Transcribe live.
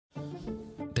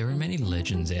There are many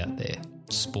legends out there,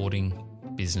 sporting,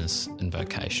 business and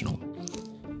vocational.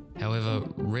 However,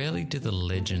 rarely do the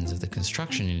legends of the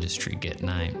construction industry get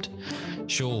named.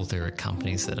 Sure, there are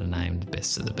companies that are named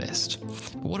best of the best,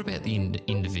 but what about the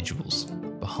individuals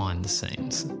behind the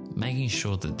scenes, making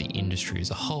sure that the industry as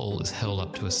a whole is held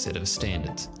up to a set of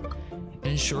standards, and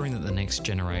ensuring that the next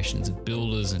generations of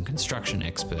builders and construction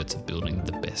experts are building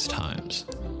the best homes?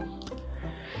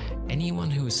 Anyone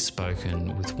who has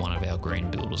spoken with one of our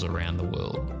green builders around the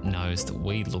world knows that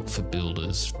we look for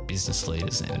builders, business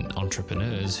leaders and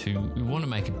entrepreneurs who want to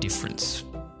make a difference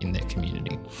in their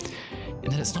community.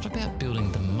 And that it's not about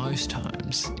building the most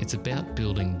homes, it's about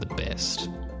building the best.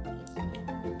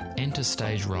 Enter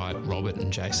stage right Robert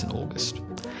and Jason August,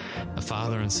 a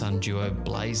father and son duo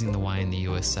blazing the way in the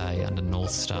USA under North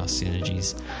Star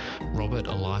synergies. Robert,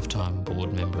 a lifetime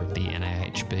board member of the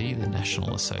NAHB, the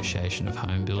National Association of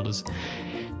Home Builders,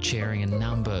 chairing a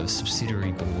number of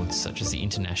subsidiary boards such as the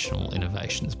International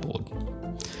Innovations Board.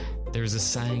 There is a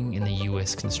saying in the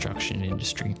US construction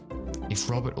industry: if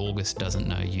Robert August doesn't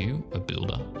know you, a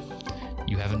builder,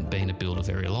 you haven't been a builder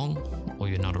very long, or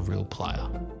you're not a real player.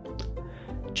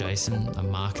 Jason, a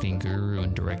marketing guru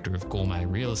and director of gourmet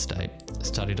real estate,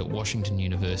 studied at Washington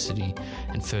University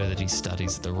and furthered his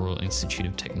studies at the Royal Institute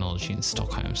of Technology in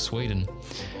Stockholm, Sweden,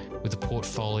 with a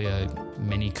portfolio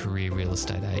many career real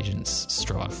estate agents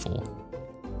strive for.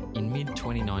 In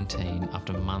mid-2019,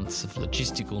 after months of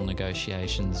logistical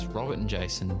negotiations, Robert and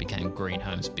Jason became Green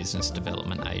Homes business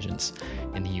development agents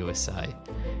in the USA,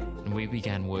 and we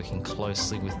began working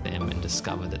closely with them and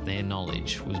discovered that their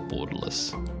knowledge was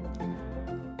borderless.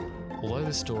 Although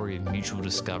the story of mutual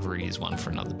discovery is one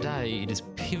for another day, it is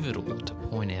pivotal to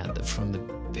point out that from the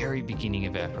very beginning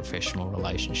of our professional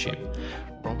relationship,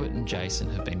 Robert and Jason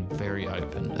have been very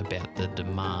open about the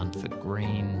demand for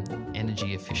green,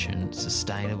 energy efficient,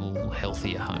 sustainable,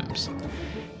 healthier homes,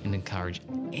 and encourage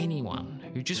anyone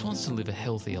who just wants to live a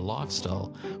healthier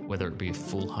lifestyle, whether it be a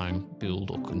full home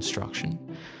build or construction,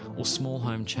 or small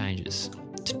home changes,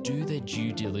 to do their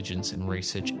due diligence and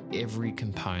research every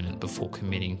component before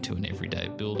committing to an everyday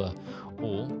builder,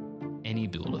 or any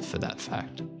builder for that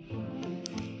fact.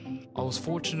 I was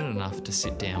fortunate enough to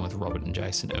sit down with Robert and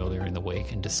Jason earlier in the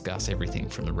week and discuss everything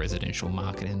from the residential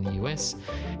market in the US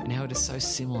and how it is so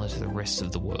similar to the rest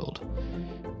of the world,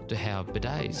 to how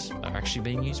bidets are actually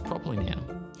being used properly now,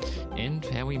 and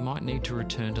how we might need to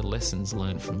return to lessons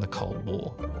learned from the Cold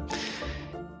War.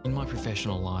 In my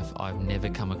professional life, I've never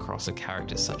come across a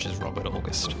character such as Robert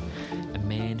August, a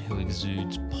man who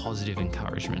exudes positive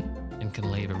encouragement and can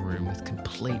leave a room with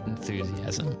complete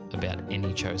enthusiasm about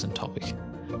any chosen topic.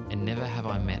 And never have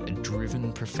I met a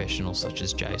driven professional such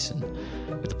as Jason,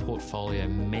 with a portfolio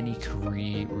many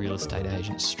career real estate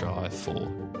agents strive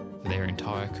for their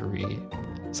entire career,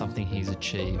 something he's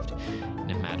achieved in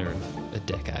a matter of a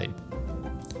decade.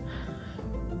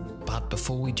 But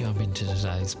before we jump into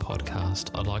today's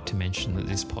podcast, I'd like to mention that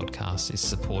this podcast is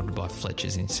supported by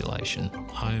Fletcher's Insulation,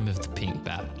 home of the Pink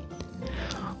Bat.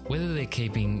 Whether they're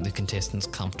keeping the contestants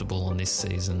comfortable on this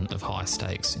season of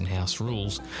high-stakes in-house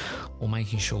rules, or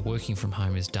making sure working from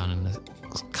home is done in a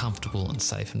comfortable and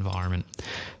safe environment,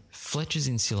 Fletcher's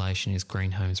Insulation is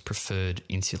Green Home's preferred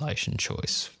insulation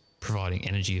choice. Providing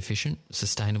energy-efficient,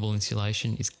 sustainable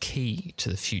insulation is key to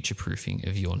the future-proofing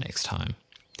of your next home.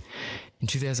 In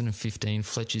 2015,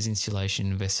 Fletcher's Insulation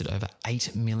invested over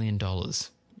 $8 million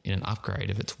in an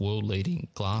upgrade of its world-leading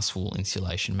glass wool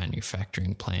insulation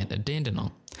manufacturing plant at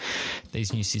Dandenong.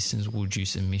 These new systems will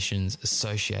reduce emissions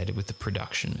associated with the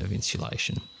production of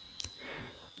insulation.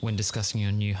 When discussing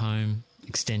your new home,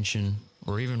 extension,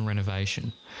 or even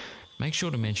renovation, make sure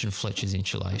to mention Fletcher's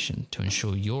Insulation to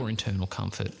ensure your internal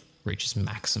comfort reaches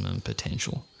maximum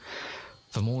potential.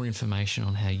 For more information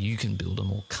on how you can build a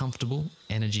more comfortable,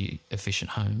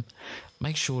 energy-efficient home,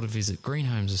 make sure to visit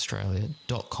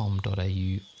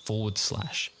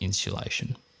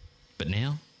greenhomesaustralia.com.au/insulation. But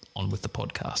now, on with the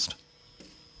podcast.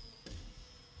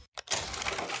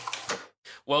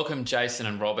 Welcome, Jason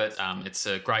and Robert. It's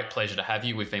a great pleasure to have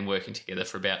you. We've been working together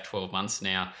for about 12 months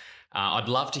now. I'd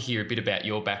love to hear a bit about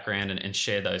your background and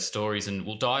share those stories, and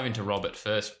we'll dive into Robert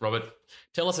first. Robert,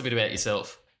 tell us a bit about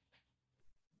yourself.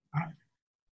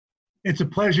 It's a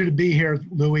pleasure to be here,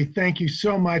 Louis. Thank you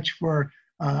so much for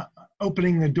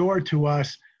opening the door to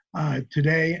us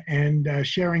today and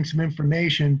sharing some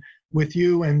information with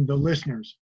you and the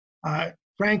listeners.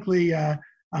 Frankly,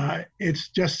 it's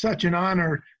just such an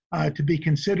honor to be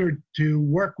considered to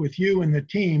work with you and the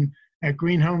team at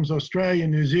Green Homes Australia,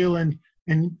 New Zealand,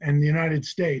 and the United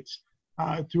States.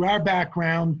 Through our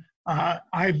background,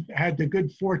 I've had the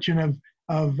good fortune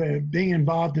of being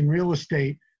involved in real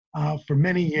estate for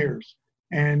many years,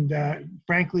 and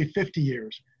frankly, 50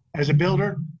 years. As a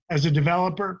builder, as a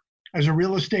developer, as a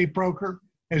real estate broker,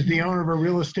 as the owner of a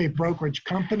real estate brokerage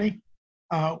company,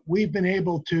 we've been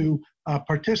able to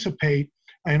participate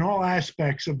in all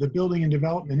aspects of the building and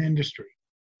development industry.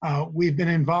 We've been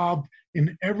involved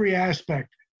in every aspect,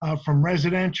 from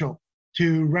residential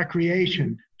to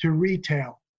recreation, to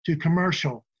retail, to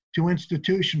commercial, to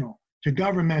institutional, to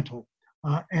governmental.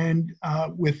 And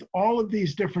with all of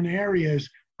these different areas,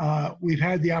 we've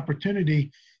had the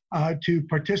opportunity to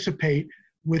participate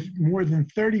with more than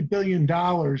 $30 billion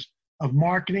of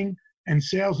marketing and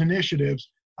sales initiatives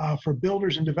for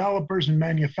builders and developers and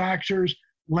manufacturers,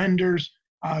 lenders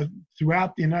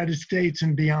throughout the United States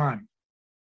and beyond.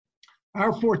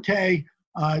 Our forte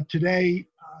today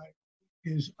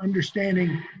is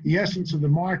understanding the essence of the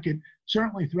market,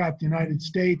 certainly throughout the United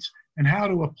States, and how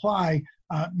to apply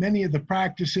many of the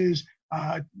practices,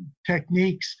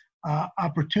 techniques,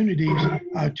 opportunities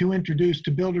to introduce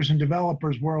to builders and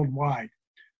developers worldwide.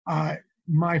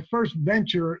 My first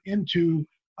venture into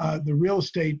the real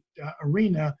estate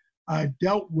arena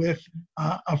dealt with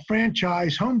a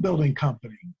franchise home building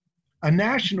company, a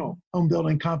national home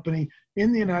building company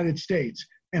in the United States.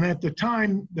 And at the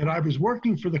time that I was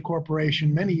working for the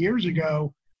corporation many years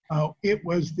ago, it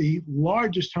was the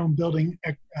largest home building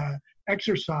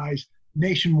exercise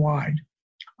nationwide.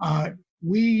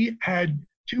 We had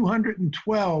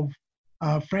 212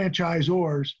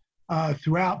 franchisors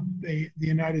throughout the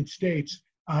United States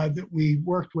that we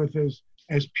worked with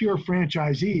as pure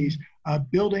franchisees,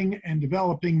 building and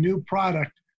developing new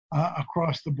product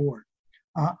across the board.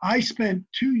 I spent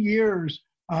 2 years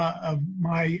of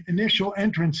my initial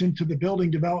entrance into the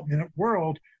building development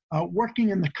world working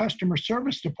in the customer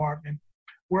service department,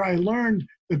 where I learned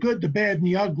the good, the bad, and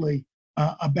the ugly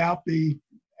about the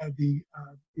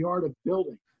art of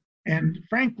building. And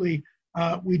frankly,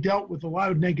 we dealt with a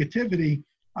lot of negativity,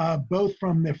 both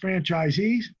from the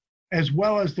franchisees as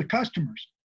well as the customers.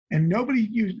 And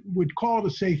nobody would call to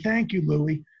say thank you,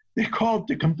 Louis. They called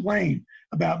to complain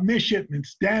about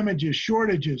misshipments, damages,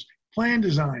 shortages, plan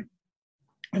design.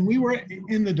 And we were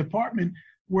in the department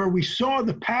where we saw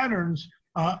the patterns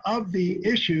of the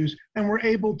issues and were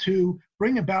able to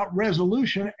bring about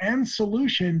resolution and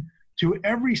solution to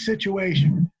every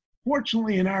situation.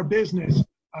 Fortunately, in our business,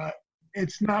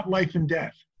 it's not life and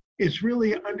death. It's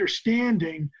really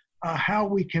understanding how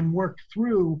we can work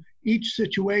through each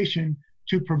situation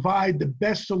to provide the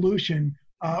best solution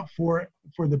for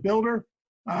the builder,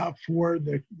 for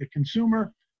the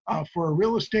consumer, for a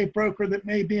real estate broker that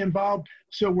may be involved.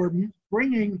 So we're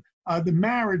bringing the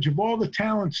marriage of all the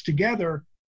talents together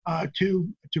to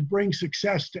bring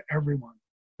success to everyone.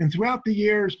 And throughout the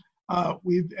years,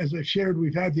 as I've shared,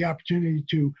 we've had the opportunity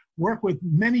to work with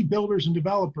many builders and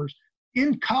developers.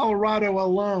 In Colorado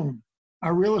alone,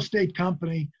 our real estate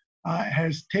company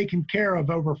has taken care of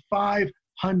over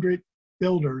 500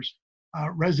 builders,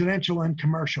 residential and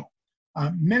commercial,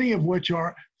 many of which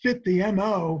fit the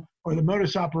MO or the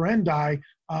modus operandi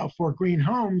for green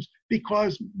homes,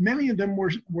 because many of them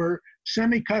were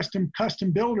semi-custom,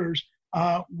 custom builders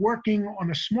working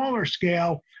on a smaller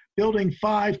scale, building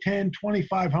 5, 10,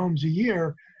 25 homes a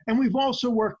year. And we've also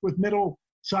worked with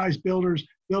middle-sized builders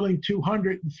building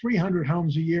 200 and 300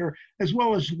 homes a year, as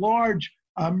well as large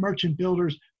merchant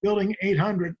builders building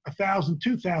 800, 1,000,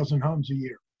 2,000 homes a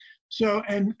year. So,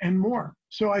 and more.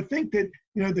 So I think that,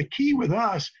 the key with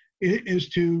us is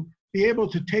to be able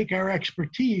to take our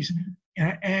expertise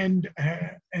and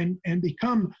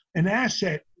become an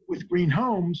asset with green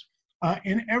homes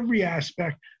in every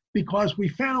aspect, because we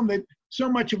found that so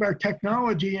much of our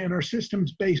technology and our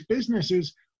systems-based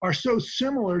businesses are so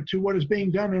similar to what is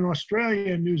being done in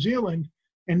Australia and New Zealand.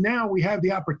 And now we have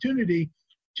the opportunity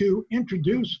to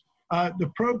introduce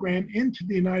the program into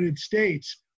the United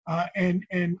States and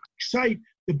excite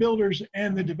the builders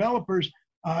and the developers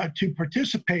to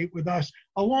participate with us,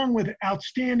 along with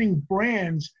outstanding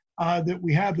brands that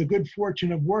we have the good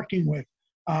fortune of working with,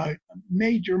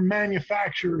 major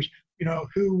manufacturers,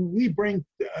 who we bring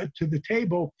to the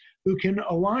table, who can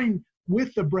align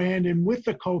with the brand and with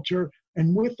the culture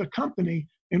and with the company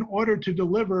in order to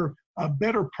deliver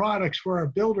better products for our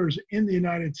builders in the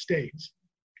United States.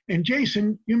 And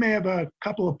Jason, you may have a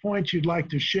couple of points you'd like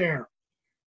to share.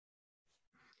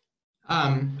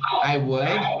 I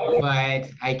would, but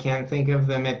I can't think of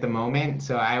them at the moment,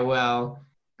 so I will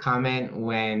comment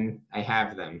when I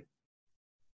have them.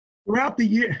 Throughout the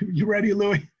year, you ready,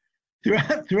 Louis?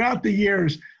 Throughout the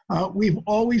years, we've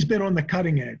always been on the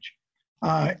cutting edge.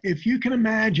 If you can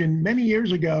imagine, many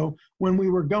years ago, when we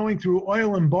were going through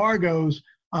oil embargoes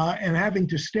and having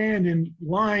to stand in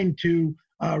line to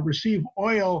receive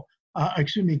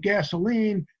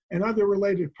gasoline and other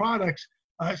related products,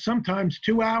 sometimes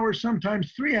 2 hours,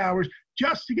 sometimes 3 hours,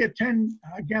 just to get 10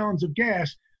 gallons of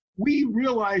gas. We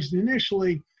realized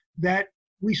initially that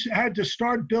we had to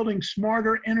start building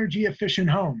smarter, energy efficient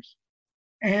homes.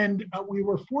 And we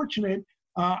were fortunate,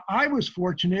 I was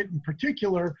fortunate in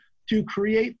particular, to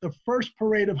create the first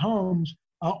parade of homes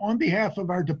on behalf of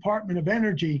our Department of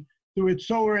Energy through its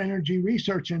Solar Energy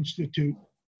Research Institute,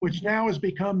 which now has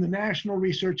become the National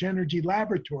Research Energy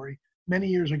Laboratory many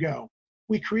years ago.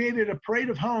 We created a parade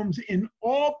of homes in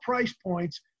all price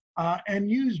points and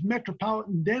used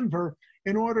metropolitan Denver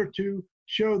in order to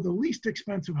show the least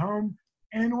expensive home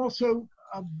and also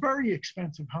a very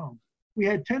expensive home. We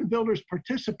had 10 builders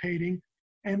participating,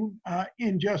 and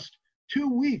in just 2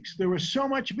 weeks, there was so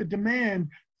much of a demand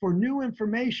for new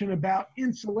information about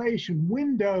insulation,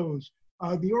 windows,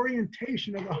 the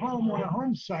orientation of the home on a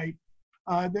home site,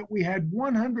 that we had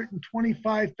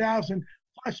 125,000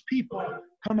 plus people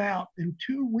come out in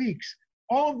 2 weeks.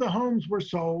 All of the homes were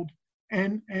sold,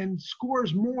 and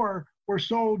scores more were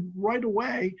sold right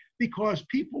away because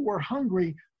people were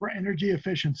hungry for energy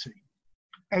efficiency.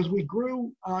 As we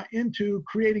grew into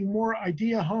creating more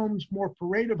idea homes, more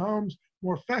parade of homes,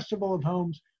 more festival of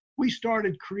homes, we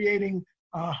started creating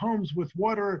homes with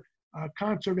water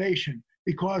conservation,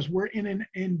 because we're in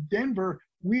Denver,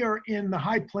 we are in the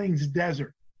High Plains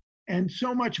desert. And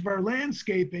so much of our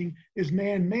landscaping is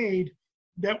man-made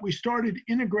that we started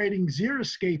integrating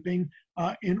xeriscaping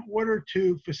in order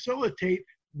to facilitate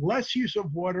less use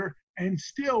of water and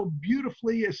still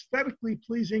beautifully, aesthetically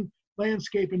pleasing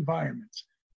landscape environments.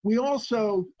 We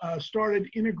also started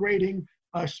integrating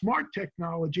smart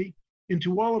technology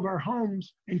into all of our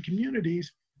homes and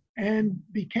communities, and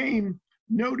became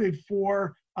noted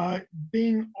for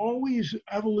being always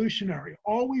evolutionary,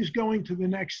 always going to the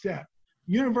next step.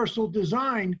 Universal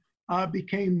design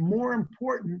became more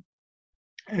important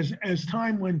as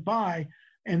time went by,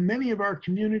 and many of our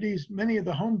communities, many of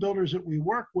the home builders that we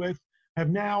work with have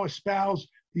now espoused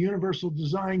the universal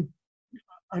design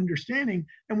understanding.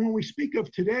 And when we speak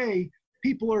of today,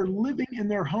 people are living in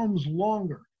their homes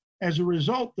longer. As a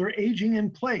result, they're aging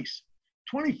in place.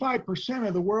 25%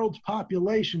 of the world's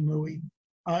population, Louis,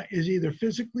 is either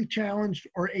physically challenged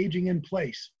or aging in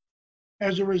place.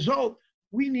 As a result,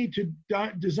 we need to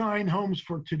design homes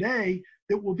for today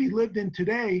that will be lived in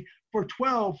today for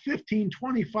 12, 15,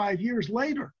 25 years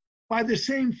later by the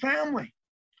same family.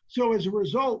 So as a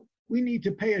result, we need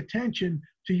to pay attention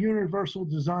to universal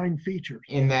design features.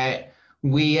 In that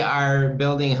we are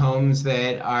building homes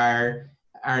that are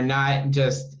not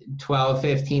just 12,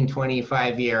 15,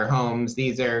 25-year homes.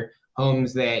 These are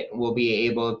homes that will be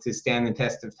able to stand the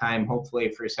test of time, hopefully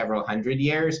for several hundred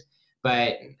years.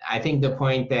 But I think the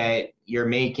point that you're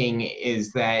making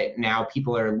is that now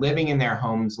people are living in their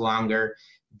homes longer.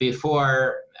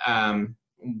 Before,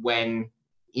 when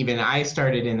even I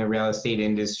started in the real estate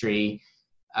industry,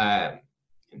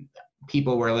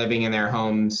 people were living in their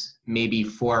homes maybe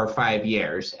 4 or 5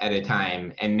 years at a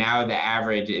time. And now the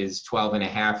average is 12 and a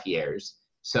half years.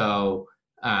 So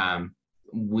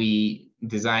we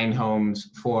design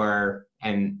homes for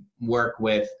and work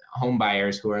with home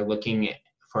buyers who are looking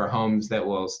for homes that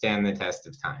will stand the test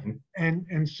of time.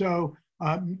 And so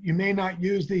you may not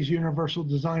use these universal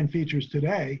design features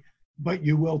today, but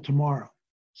you will tomorrow.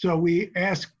 So we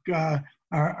ask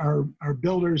our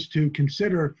builders to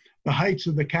consider the heights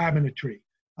of the cabinetry.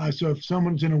 So if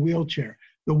someone's in a wheelchair,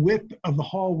 the width of the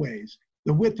hallways,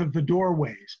 the width of the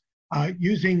doorways,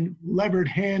 using levered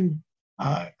hand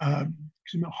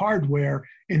hardware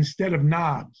instead of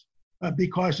knobs,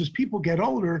 because as people get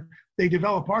older, they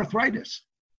develop arthritis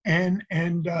and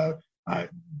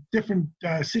different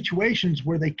situations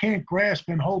where they can't grasp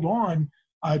and hold on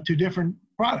to different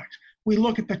products. We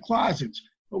look at the closets,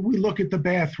 we look at the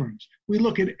bathrooms, we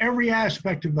look at every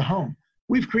aspect of the home.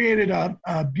 We've created a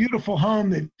beautiful home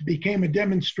that became a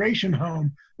demonstration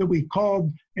home that we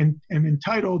called and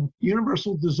entitled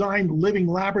Universal Design Living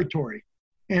Laboratory.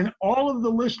 And all of the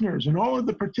listeners and all of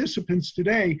the participants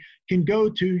today can go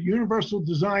to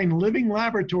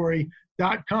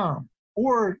universaldesignlivinglaboratory.com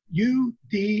or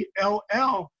UDLL.com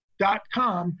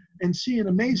and see an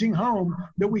amazing home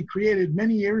that we created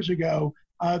many years ago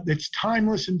that's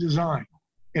timeless in design.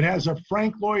 It has a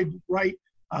Frank Lloyd Wright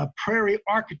prairie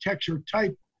architecture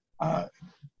type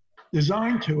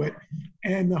design to it,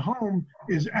 and the home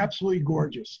is absolutely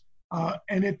gorgeous.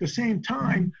 And at the same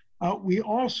time, we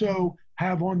also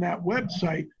have on that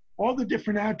website all the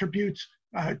different attributes,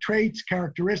 traits,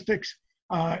 characteristics,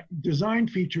 design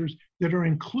features that are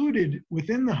included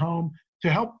within the home to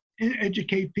help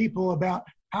educate people about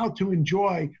how to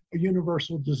enjoy a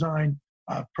universal design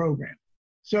program.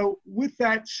 So with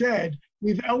that said,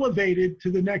 we've elevated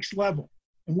to the next level.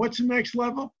 And what's the next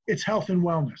level? It's health and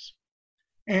wellness.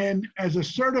 And as a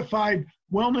certified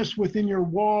wellness within your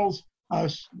walls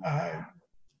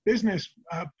business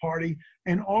party,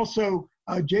 and also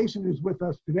Jason is with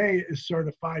us today, is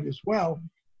certified as well.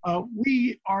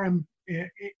 We are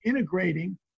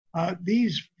integrating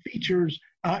these features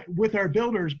with our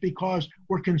builders because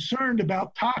we're concerned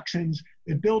about toxins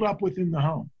that build up within the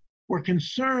home. We're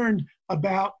concerned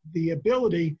about the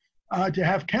ability to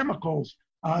have chemicals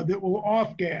that will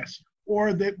off gas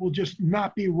or that will just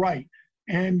not be right.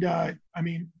 And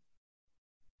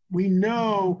we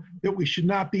know that we should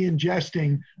not be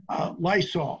ingesting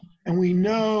Lysol, and we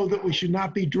know that we should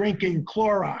not be drinking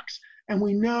Clorox, and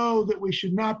we know that we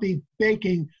should not be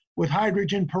baking with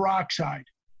hydrogen peroxide.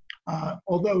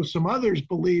 Although some others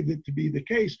believe it to be the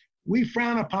case, we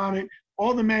frown upon it.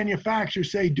 All the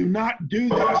manufacturers say, do not do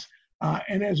this.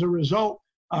 And as a result,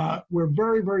 we're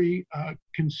very, very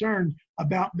concerned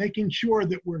about making sure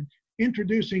that we're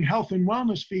introducing health and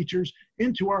wellness features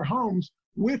into our homes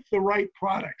with the right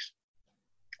products.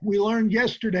 We learned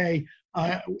yesterday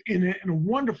in a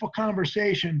wonderful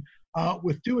conversation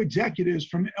with two executives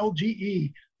from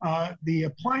LGE, the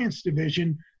appliance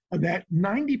division, that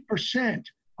 90%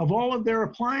 of all of their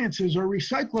appliances are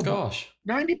recyclable. Gosh.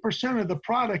 90% of the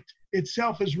product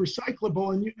itself is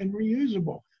recyclable and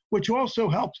reusable, which also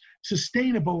helps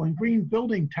sustainable and green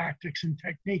building tactics and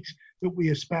techniques that we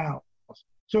espouse.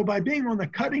 So by being on the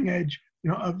cutting edge,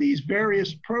 of these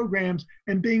various programs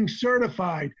and being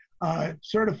certified,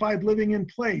 certified living in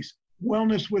place,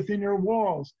 wellness within your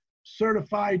walls,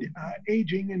 certified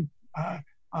aging and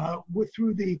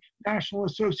through the National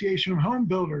Association of Home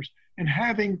Builders, and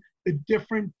having the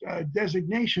different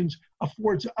designations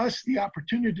affords us the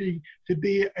opportunity to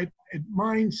be a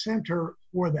mind center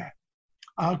for that.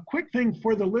 Quick thing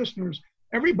for the listeners,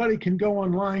 everybody can go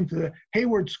online to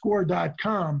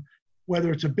haywardscore.com,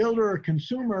 whether it's a builder or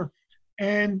consumer,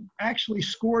 and actually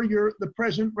score the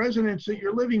present residence that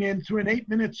you're living in through an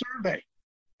 8-minute survey.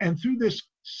 And through this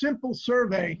simple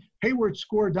survey,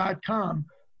 haywardscore.com,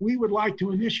 we would like to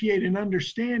initiate an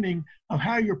understanding of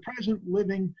how your present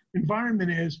living environment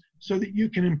is so that you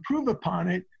can improve upon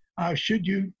it should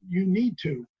you need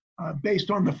to,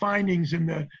 based on the findings in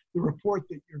the report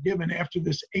that you're given after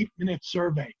this 8-minute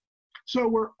survey. So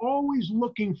we're always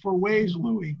looking for ways,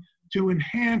 Louis, to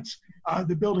enhance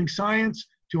the building science,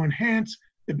 to enhance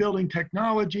the building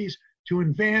technologies, to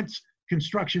advance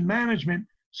construction management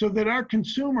so that our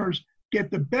consumers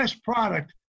get the best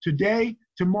product today,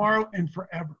 tomorrow, and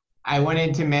forever. I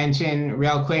wanted to mention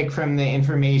real quick from the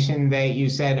information that you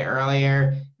said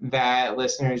earlier that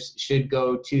listeners should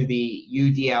go to the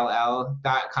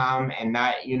udll.com and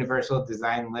not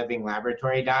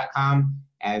universaldesignlivinglaboratory.com,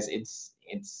 as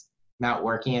it's not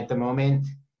working at the moment.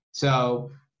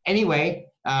 So anyway,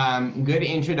 good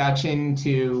introduction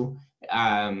to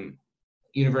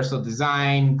universal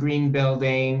design, green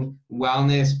building,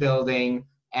 wellness building,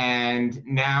 and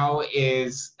now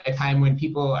is a time when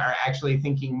people are actually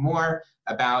thinking more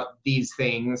about these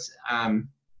things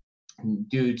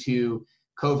due to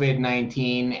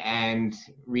COVID-19 and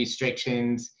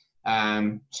restrictions,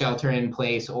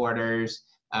 shelter-in-place orders,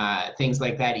 things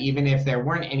like that. Even if there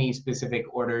weren't any specific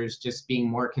orders, just being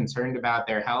more concerned about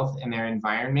their health and their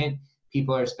environment,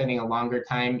 people are spending a longer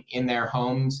time in their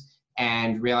homes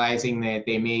and realizing that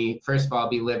they may, first of all,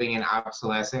 be living in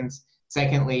obsolescence.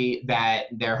 Secondly, that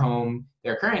their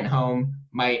current home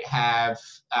might have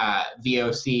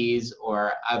VOCs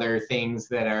or other things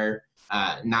that are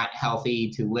not healthy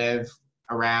to live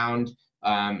around,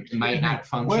 might not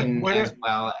function as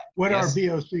well. What are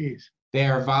VOCs? They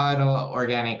are volatile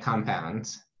organic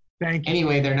compounds. Thank you.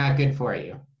 Anyway, they're not good for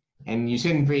you, and you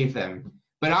shouldn't breathe them.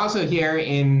 But also here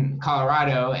in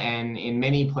Colorado and in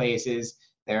many places,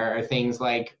 there are things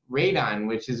like radon,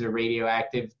 which is a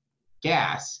radioactive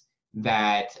gas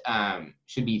that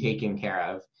should be taken care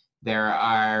of. There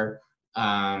are,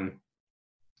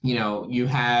 you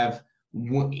have,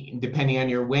 depending on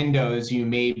your windows, you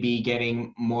may be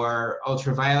getting more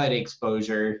ultraviolet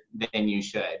exposure than you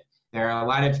should. There are a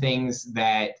lot of things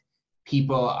that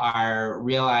people are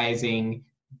realizing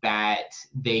that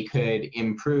they could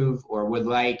improve or would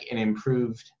like an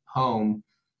improved home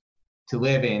to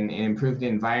live in, an improved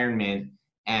environment.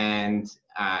 And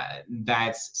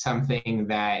that's something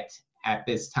that at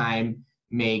this time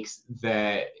makes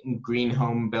the green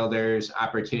home builders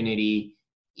opportunity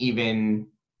even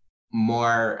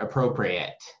more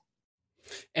appropriate.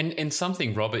 And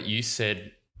something, Robert, you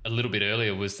said a little bit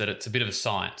earlier was that it's a bit of a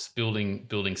science,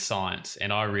 building science.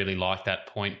 And I really like that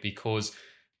point, because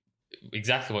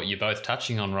exactly what you're both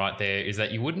touching on right there is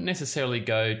that you wouldn't necessarily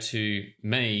go to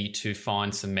me to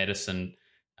find some medicine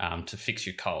to fix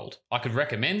your cold. I could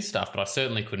recommend stuff, but I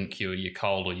certainly couldn't cure your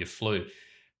cold or your flu.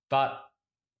 But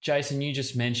Jason, you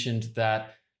just mentioned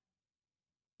that,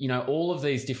 you know, all of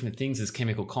these different things as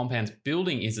chemical compounds,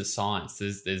 building is a science.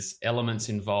 There's elements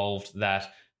involved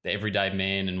that the everyday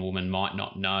man and woman might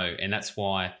not know. And that's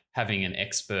why having an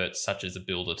expert such as a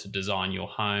builder to design your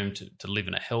home, to live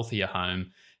in a healthier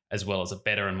home, as well as a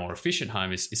better and more efficient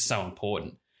home is so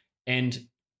important. And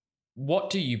what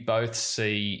do you both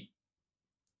see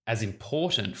as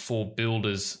important for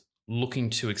builders looking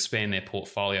to expand their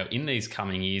portfolio in these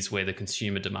coming years where the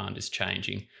consumer demand is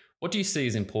changing? What do you see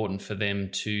as important for them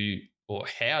to, or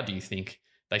how do you think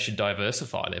they should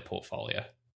diversify their portfolio?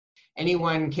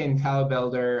 Anyone can tell a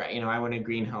builder, you know, I want a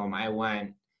green home. I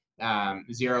want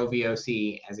zero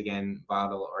VOC, as again,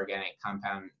 volatile organic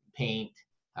compound paint,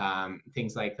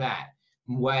 things like that.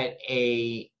 What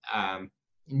a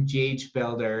GH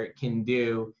builder can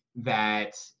do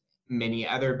that many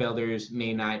other builders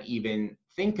may not even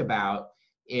think about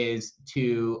is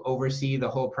to oversee the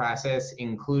whole process,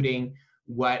 including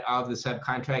what all the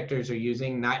subcontractors are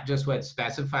using, not just what's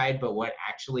specified, but what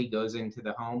actually goes into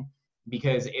the home.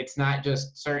 Because it's not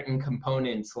just certain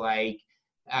components like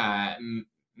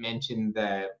mentioned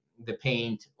the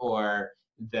paint or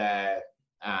the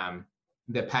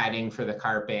padding for the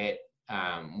carpet,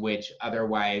 which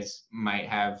otherwise might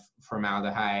have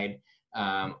formaldehyde,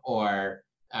 or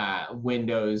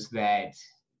windows that,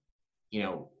 you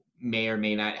know, may or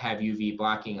may not have UV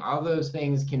blocking. All those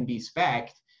things can be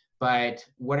spec'd, but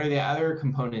what are the other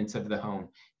components of the home?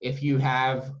 If you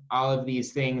have all of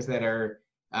these things that are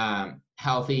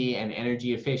healthy and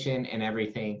energy efficient and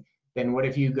everything, then what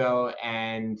if you go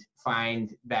and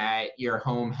find that your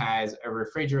home has a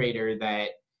refrigerator that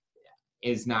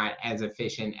is not as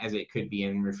efficient as it could be?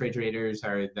 And refrigerators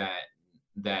are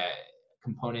the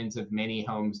components of many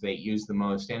homes that use the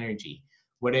most energy.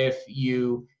 What if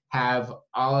you have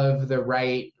all of the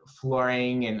right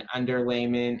flooring and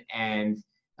underlayment and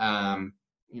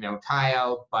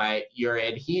tile, but your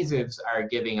adhesives are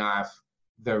giving off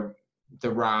the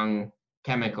wrong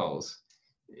chemicals?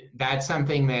 That's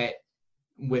something that,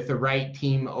 with the right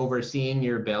team overseeing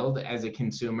your build as a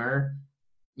consumer,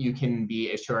 you can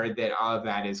be assured that all of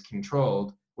that is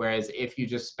controlled. Whereas if you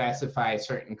just specify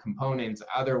certain components,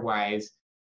 otherwise,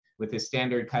 with a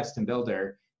standard custom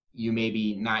builder, you may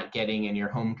be not getting, and your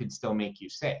home could still make you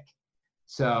sick.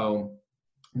 So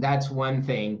that's one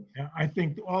thing. Yeah, I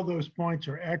think all those points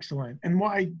are excellent. And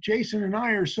why Jason and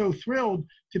I are so thrilled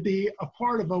to be a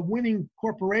part of a winning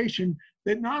corporation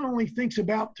that not only thinks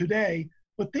about today,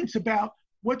 but thinks about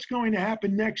what's going to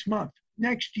happen next month,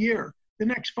 next year, the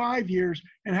next 5 years,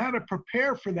 and how to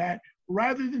prepare for that,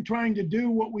 rather than trying to do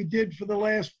what we did for the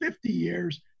last 50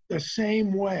 years the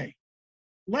same way.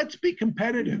 Let's be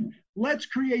competitive. Let's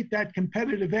create that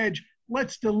competitive edge.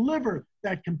 Let's deliver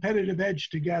that competitive edge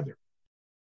together.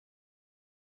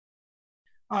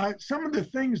 Some of the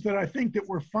things that I think that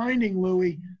we're finding,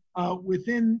 Louis,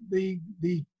 within the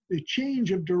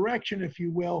change of direction, if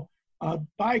you will,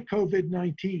 by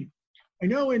COVID-19. I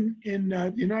know in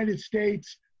the United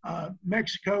States,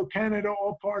 Mexico, Canada,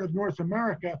 all part of North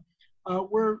America,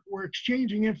 we're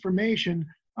exchanging information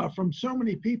from so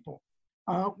many people.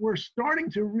 We're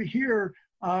starting to hear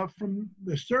from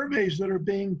the surveys that are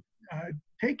being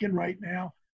taken right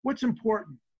now, what's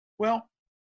important? Well,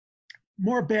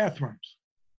 more bathrooms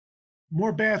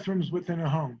within a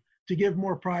home to give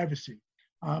more privacy.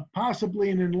 Possibly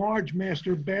an enlarged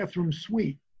master bathroom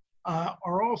suite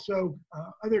are also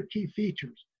other key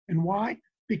features. And why?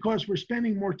 Because we're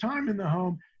spending more time in the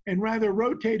home and rather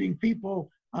rotating people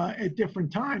at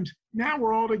different times. Now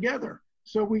we're all together.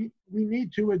 So we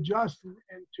need to adjust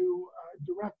and to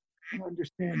direct and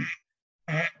understand.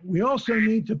 We also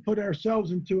need to put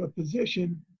ourselves into a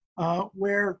position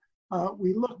where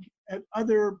we look at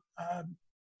other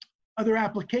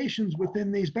applications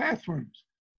within these bathrooms.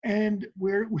 And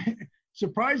we're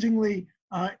surprisingly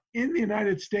in the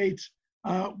United States,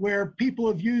 where people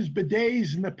have used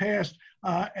bidets in the past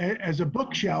as a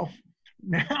bookshelf,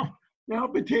 now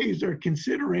bidets are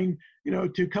considering,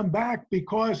 to come back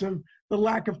because of the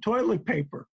lack of toilet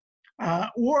paper,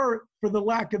 or for the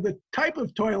lack of the type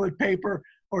of toilet paper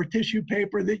or tissue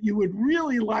paper that you would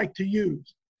really like to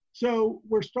use. So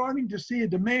we're starting to see a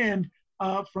demand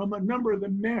from a number of the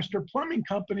master plumbing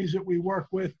companies that we work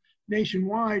with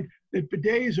nationwide that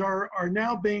bidets are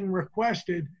now being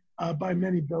requested by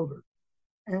many builders.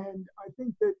 And I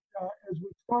think that as we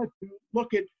start to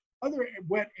look at other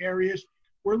wet areas,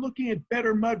 we're looking at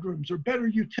better mudrooms or better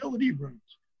utility rooms,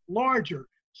 larger,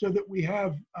 so that we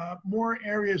have more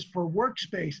areas for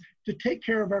workspace to take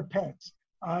care of our pets,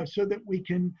 so that we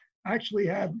can actually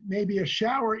have maybe a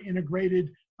shower integrated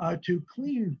to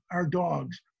clean our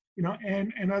dogs, you know,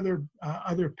 and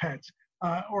other pets,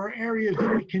 or areas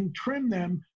that we can trim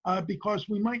them because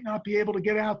we might not be able to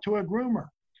get out to a groomer,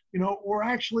 you know, or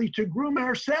actually to groom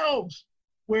ourselves,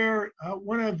 where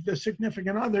one of the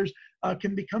significant others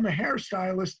can become a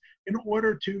hairstylist in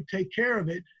order to take care of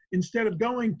it, instead of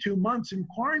going 2 months in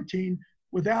quarantine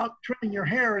without trimming your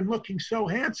hair and looking so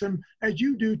handsome as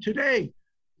you do today,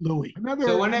 Louis.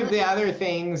 So one of the other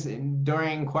things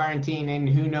during quarantine, and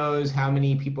who knows how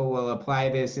many people will apply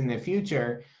this in the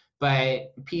future,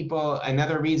 but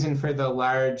another reason for the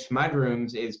large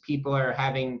mudrooms is people are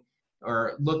having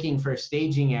or looking for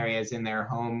staging areas in their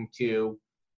home to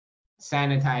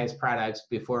sanitize products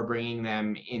before bringing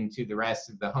them into the rest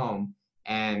of the home.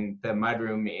 And the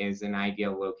mudroom is an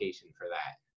ideal location for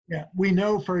that. Yeah, we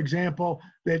know, for example,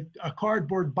 that a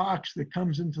cardboard box that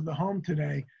comes into the home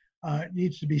today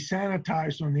needs to be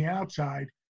sanitized on the outside.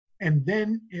 And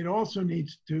then it also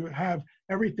needs to have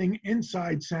everything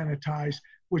inside sanitized,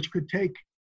 which could take,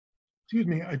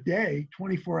 a day,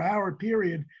 24-hour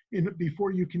period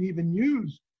before you can even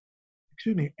use,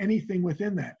 anything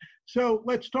within that. So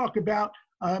let's talk about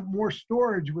more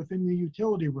storage within the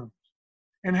utility rooms.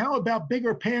 And how about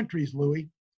bigger pantries, Louis?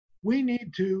 We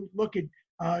need to look at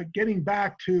getting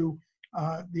back to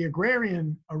the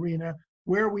agrarian arena,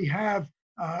 where we have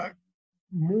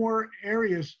more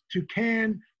areas to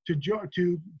can, to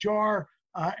jar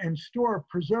and store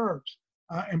preserves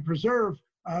and preserve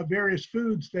various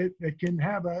foods that can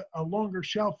have a longer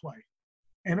shelf life.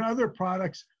 And other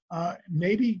products,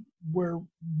 maybe we're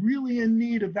really in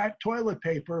need of that toilet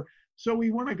paper, so we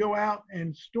want to go out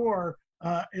and store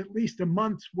at least a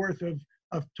month's worth of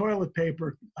toilet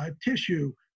paper,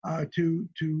 tissue, as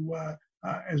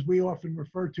we often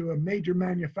refer to, a major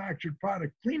manufactured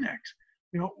product, Kleenex,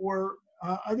 or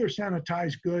other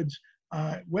sanitized goods,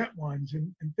 wet ones,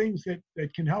 and things that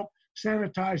can help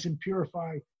sanitize and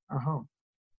purify our home.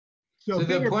 So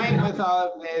the point with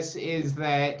all of this is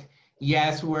that,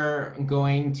 yes, we're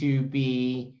going to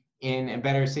be in a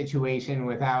better situation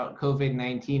without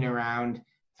COVID-19 around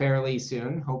fairly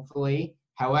soon, hopefully.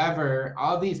 However,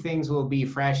 all these things will be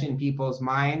fresh in people's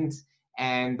minds,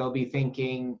 and they'll be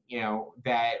thinking,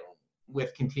 that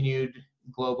with continued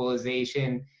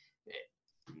globalization,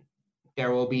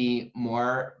 there will be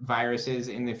more viruses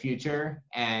in the future,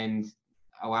 and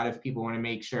a lot of people want to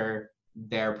make sure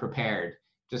they're prepared.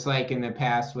 Just like in the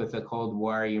past with the Cold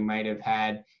War, you might have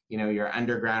had, your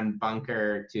underground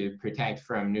bunker to protect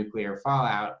from nuclear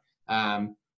fallout.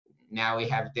 Now we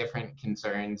have different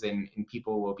concerns, and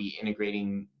people will be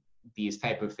integrating these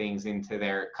type of things into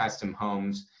their custom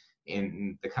homes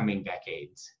in the coming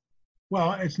decades.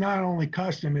 Well, it's not only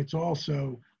custom, it's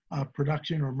also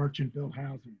production or merchant built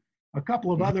housing. A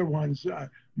couple of other ones,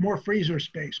 more freezer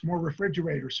space, more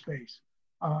refrigerator space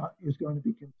is going to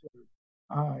be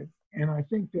considered. And I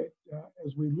think that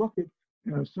as we look at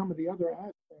some of the other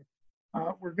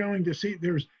aspects, we're going to see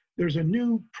there's a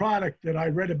new product that I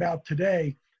read about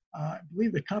today. I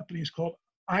believe the company is called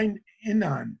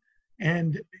Inan,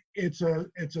 and it's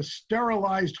a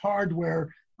sterilized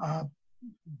hardware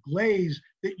glaze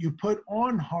that you put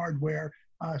on hardware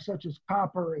such as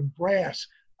copper and brass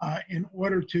in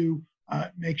order to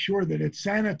make sure that it's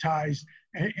sanitized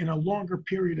in a longer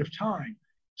period of time.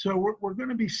 So we're going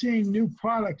to be seeing new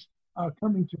products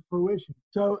coming to fruition.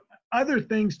 So other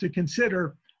things to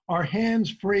consider are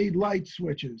hands-free light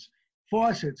switches,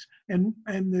 faucets, and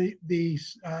the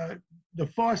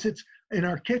faucets in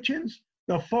our kitchens,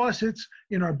 the faucets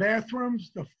in our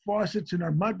bathrooms, the faucets in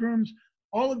our mudrooms.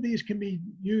 All of these can be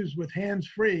used with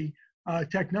hands-free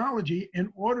technology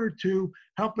in order to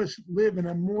help us live in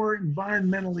a more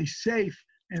environmentally safe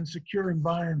and secure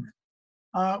environment.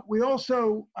 We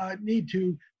also need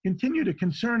to continue to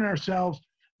concern ourselves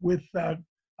with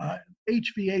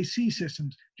HVAC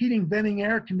systems, heating, venting,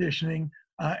 air conditioning,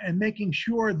 and making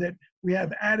sure that we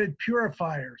have added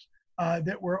purifiers,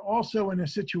 that we're also in a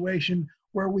situation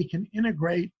where we can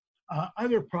integrate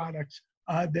other products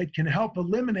that can help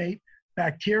eliminate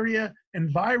bacteria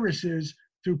and viruses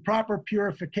through proper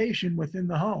purification within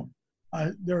the home.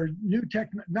 There are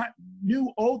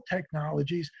old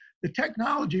technologies. The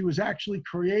technology was actually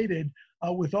created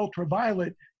with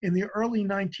ultraviolet in the early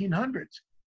 1900s,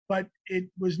 but it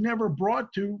was never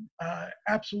brought to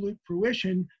absolute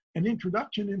fruition and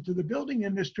introduction into the building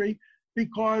industry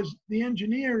because the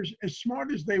engineers, as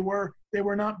smart as they were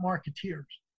not marketeers.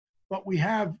 But we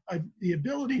have the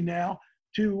ability now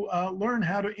to learn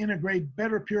how to integrate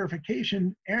better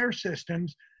purification air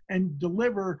systems and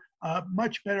deliver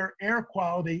much better air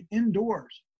quality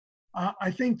indoors.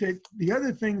 I think that the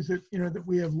other things that, that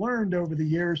we have learned over the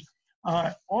years,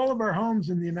 all of our homes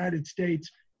in the United States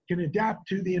can adapt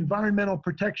to the Environmental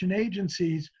Protection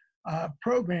Agency's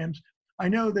programs. I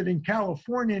know that in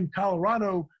California and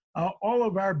Colorado, all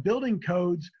of our building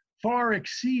codes far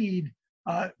exceed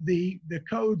the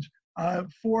codes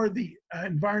for the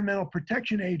Environmental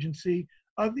Protection Agency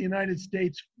of the United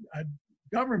States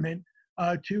government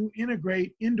to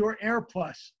integrate Indoor Air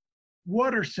Plus,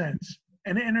 Water Sense,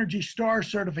 and Energy Star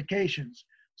certifications.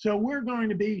 So we're going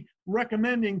to be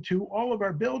recommending to all of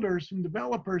our builders and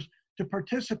developers to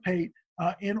participate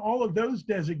in all of those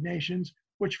designations,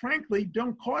 which frankly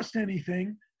don't cost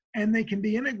anything, and they can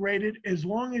be integrated as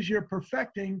long as you're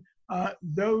perfecting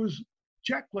those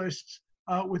checklists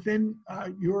within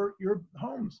your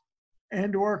homes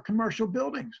and or commercial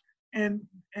buildings. And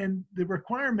the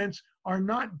requirements are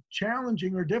not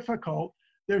challenging or difficult.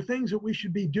 They're things that we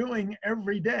should be doing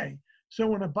every day. So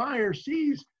when a buyer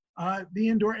sees the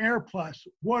Indoor Air Plus,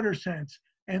 Water Sense,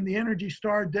 and the Energy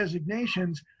Star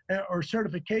designations or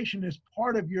certification as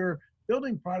part of your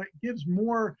building product, gives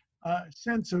more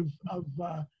sense of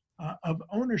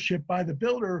ownership by the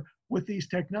builder with these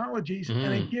technologies,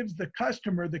 and it gives the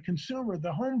customer, the consumer,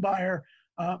 the home buyer,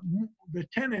 the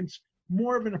tenants,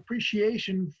 more of an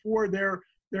appreciation for their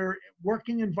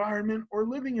working environment or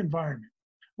living environment.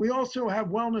 We also have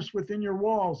wellness within your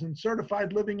walls and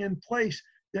certified living in place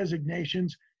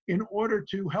designations in order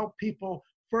to help people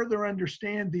further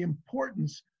understand the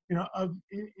importance, of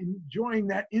enjoying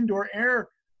that indoor air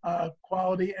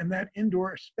quality and that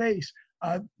indoor space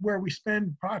where we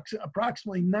spend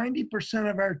approximately 90%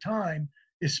 of our time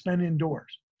is spent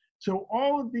indoors. So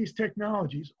all of these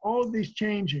technologies, all of these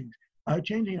changing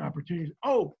opportunities.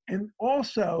 Oh, and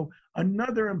also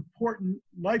another important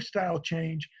lifestyle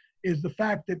change is the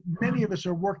fact that many of us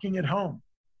are working at home.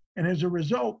 And as a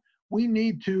result, we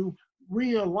need to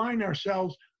realign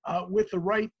ourselves with the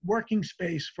right working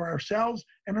space for ourselves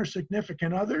and our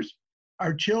significant others,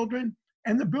 our children,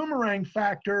 and the boomerang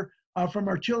factor from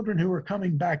our children who are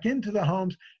coming back into the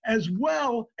homes, as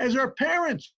well as our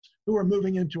parents who are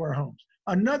moving into our homes.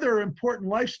 Another important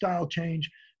lifestyle change,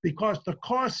 because the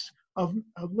costs of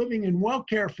living in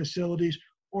well-care facilities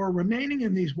or remaining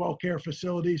in these well-care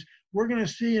facilities, we're going to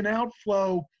see an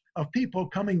outflow of people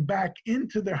coming back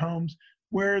into their homes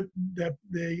where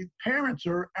the parents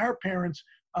or our parents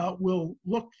will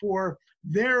look for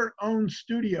their own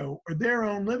studio or their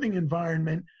own living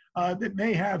environment that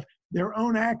may have their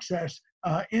own access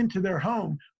into their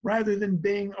home rather than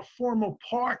being a formal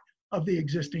part of the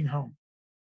existing home.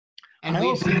 And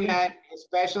we've seen that,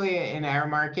 especially in our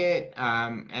market,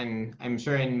 and I'm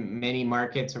sure in many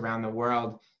markets around the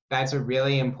world. That's a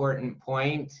really important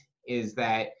point, is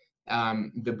that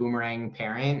the boomerang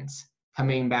parents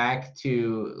coming back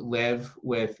to live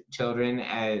with children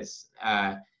as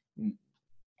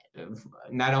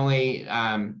not only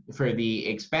for the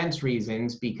expense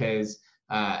reasons, because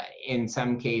in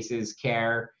some cases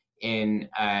care in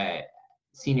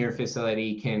senior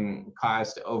facility can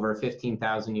cost over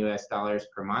 $15,000 US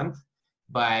per month,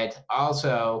 but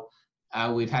also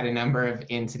we've had a number of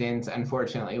incidents,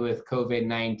 unfortunately, with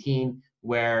COVID-19,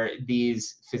 where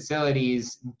these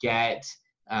facilities get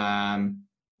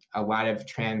a lot of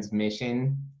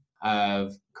transmission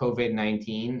of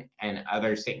COVID-19 and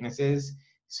other sicknesses.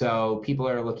 So people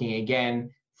are looking again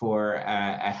for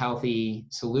a healthy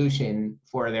solution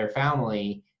for their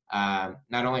family,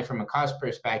 not only from a cost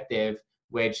perspective,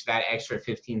 which that extra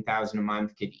 $15,000 a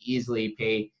month could easily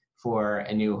pay for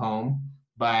a new home,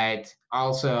 but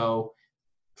also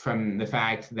from the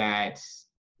fact that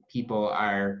people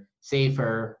are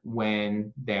safer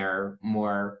when they're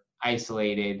more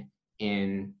isolated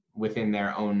within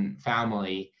their own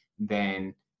family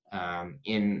than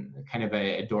in kind of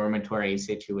a dormitory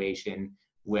situation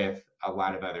with a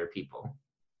lot of other people.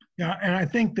 Yeah, and I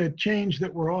think the change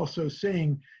that we're also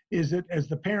seeing is that as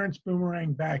the parents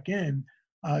boomerang back in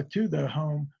to the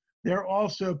home, they're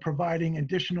also providing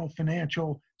additional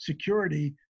financial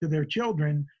security to their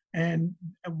children, and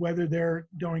whether they're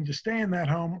going to stay in that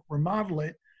home, remodel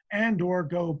it, and or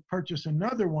go purchase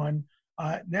another one,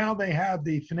 now they have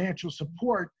the financial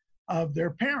support of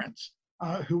their parents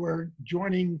who are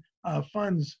joining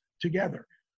funds together.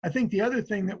 I think the other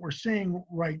thing that we're seeing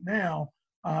right now,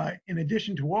 in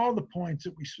addition to all the points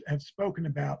that we have spoken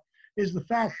about, is the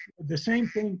fact, the same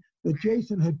thing that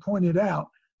Jason had pointed out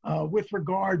with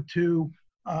regard to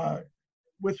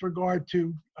with regard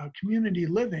to community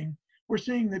living, we're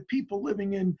seeing that people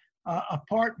living in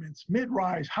apartments,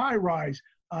 mid-rise, high-rise,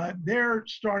 they're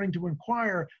starting to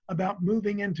inquire about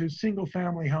moving into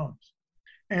single-family homes.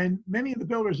 And many of the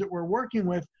builders that we're working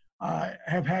with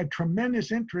have had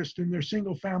tremendous interest in their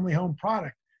single-family home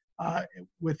product.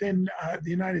 Within the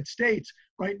United States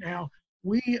right now,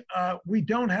 we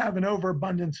don't have an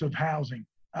overabundance of housing.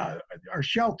 Our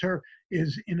shelter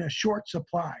is in a short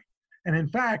supply. And in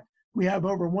fact, we have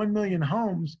over 1 million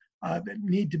homes that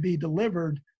need to be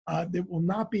delivered that will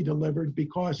not be delivered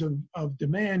because of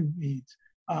demand needs.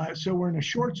 So we're in a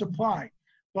short supply.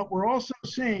 But we're also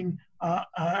seeing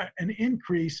an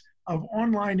increase of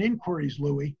online inquiries,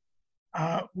 Louis.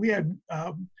 We had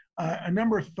a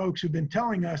number of folks who've been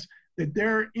telling us that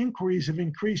their inquiries have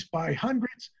increased by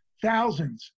hundreds,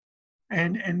 thousands.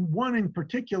 And one in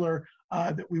particular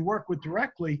that we work with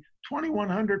directly,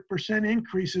 2,100%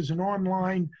 increases in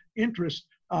online interest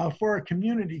for a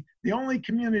community, the only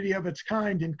community of its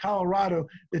kind in Colorado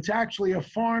that's actually a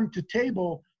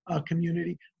farm-to-table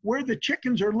community where the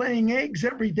chickens are laying eggs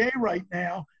every day right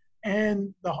now,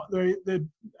 and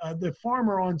the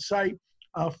farmer on site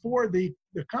for the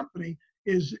company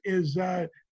is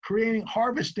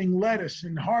harvesting lettuce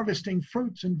and harvesting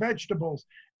fruits and vegetables,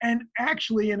 and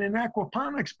actually in an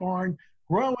aquaponics barn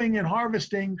growing and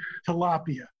harvesting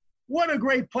tilapia. What a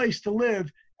great place to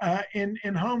live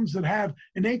in homes that have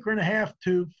 1.5 acres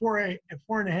to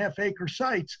 4.5 acre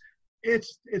sites.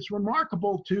 It's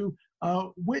remarkable to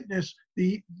witness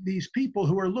these people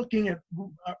who are looking at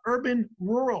urban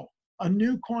rural, a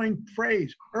new coined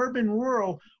phrase, urban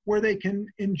rural, where they can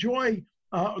enjoy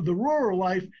the rural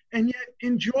life and yet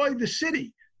enjoy the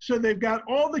city. So they've got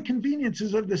all the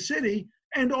conveniences of the city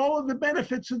and all of the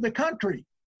benefits of the country.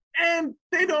 And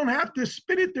they don't have to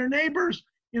spit at their neighbors,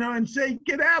 and say,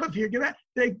 get out of here, get out.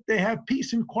 They have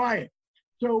peace and quiet.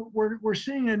 So we're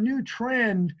seeing a new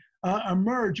trend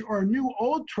emerge, or a new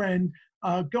old trend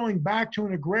going back to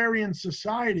an agrarian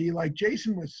society, like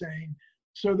Jason was saying,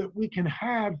 so that we can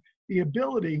have the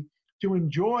ability to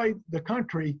enjoy the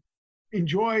country,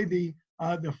 enjoy the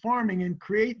farming, and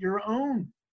create your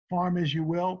own farm, as you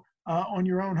will, on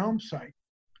your own home site.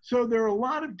 So there are a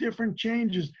lot of different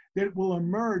changes that will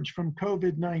emerge from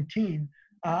COVID-19.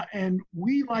 And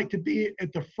we like to be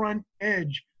at the front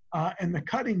edge and the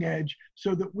cutting edge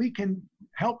so that we can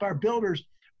help our builders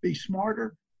be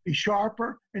smarter, be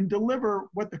sharper, and deliver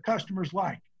what the customers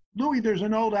like. Louis, there's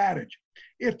an old adage.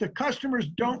 If the customer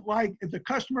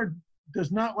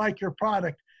does not like your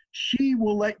product, she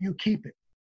will let you keep it.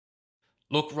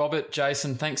 Look, Robert,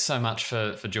 Jason, thanks so much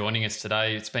for joining us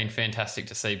today. It's been fantastic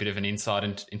to see a bit of an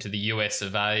insight into the US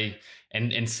of A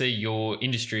and see your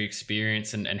industry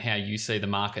experience and how you see the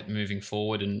market moving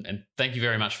forward. And thank you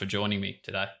very much for joining me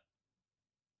today.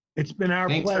 It's been our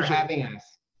pleasure. Thanks for having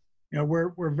us.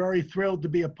 We're very thrilled to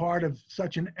be a part of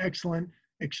such an excellent,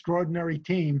 extraordinary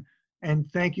team.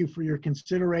 And thank you for your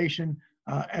consideration.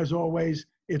 As always,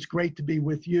 it's great to be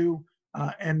with you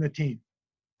and the team.